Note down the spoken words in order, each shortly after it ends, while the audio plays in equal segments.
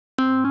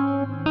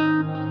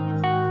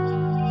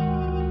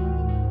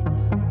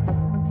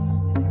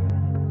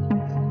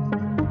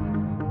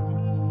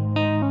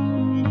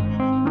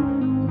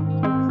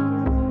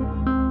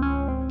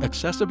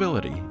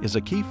Accessibility is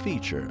a key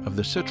feature of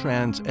the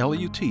SITRANS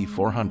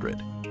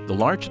LUT400. The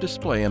large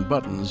display and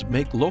buttons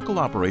make local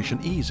operation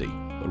easy,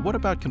 but what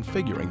about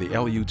configuring the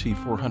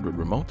LUT400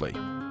 remotely?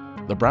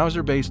 The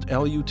browser-based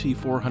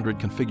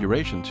LUT400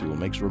 configuration tool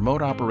makes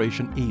remote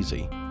operation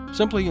easy.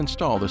 Simply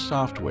install the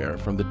software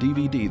from the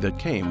DVD that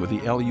came with the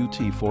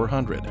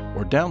LUT400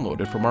 or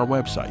download it from our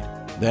website.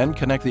 Then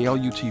connect the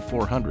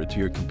LUT400 to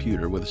your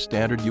computer with a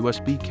standard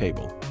USB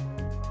cable.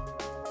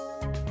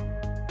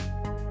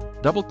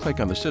 Double-click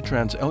on the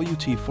SITRANS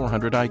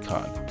LUT400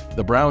 icon.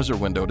 The browser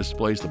window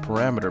displays the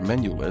parameter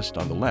menu list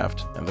on the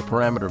left and the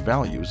parameter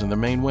values in the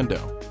main window.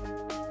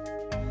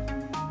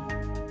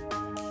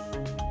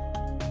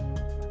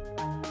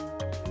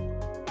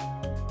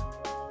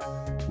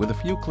 With a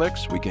few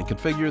clicks, we can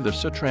configure the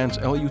SITRANS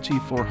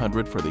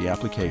LUT400 for the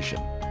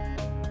application.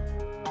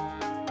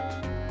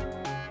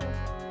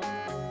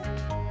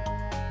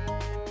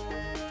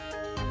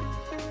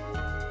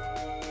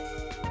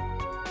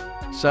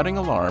 Setting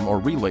alarm or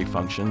relay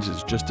functions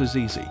is just as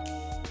easy.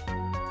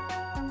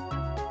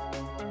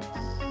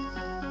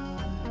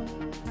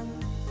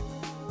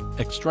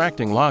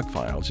 Extracting log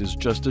files is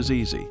just as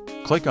easy.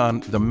 Click on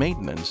the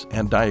Maintenance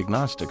and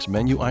Diagnostics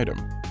menu item.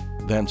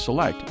 Then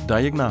select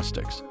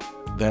Diagnostics.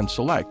 Then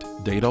select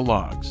Data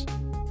Logs.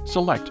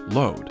 Select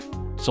Load.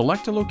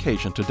 Select a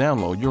location to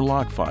download your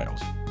log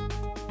files.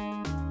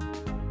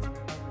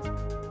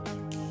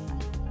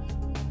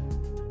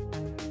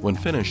 When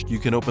finished, you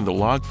can open the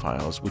log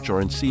files, which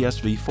are in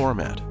CSV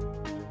format.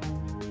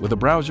 With a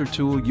browser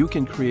tool, you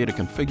can create a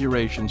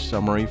configuration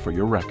summary for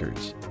your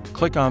records.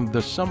 Click on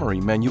the Summary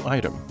menu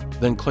item,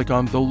 then click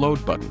on the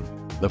Load button.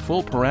 The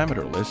full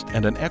parameter list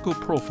and an echo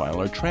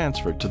profile are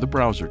transferred to the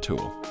browser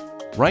tool.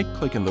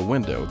 Right-click in the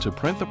window to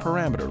print the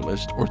parameter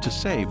list or to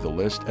save the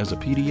list as a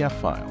PDF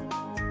file.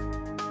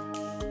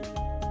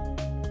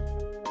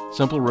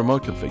 Simple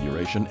remote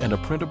configuration and a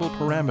printable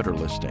parameter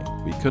listing.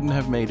 We couldn't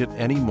have made it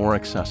any more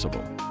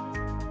accessible.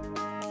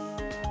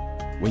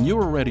 When you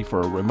are ready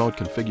for a remote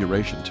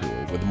configuration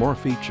tool with more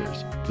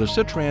features, the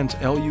SITRANS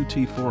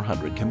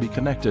LUT400 can be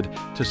connected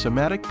to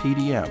Somatic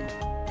PDM,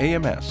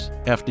 AMS,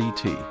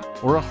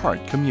 FDT, or a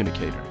HART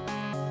communicator.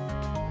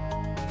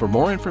 For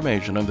more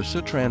information on the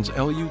SITRANS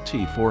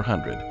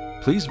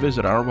LUT400, please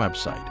visit our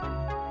website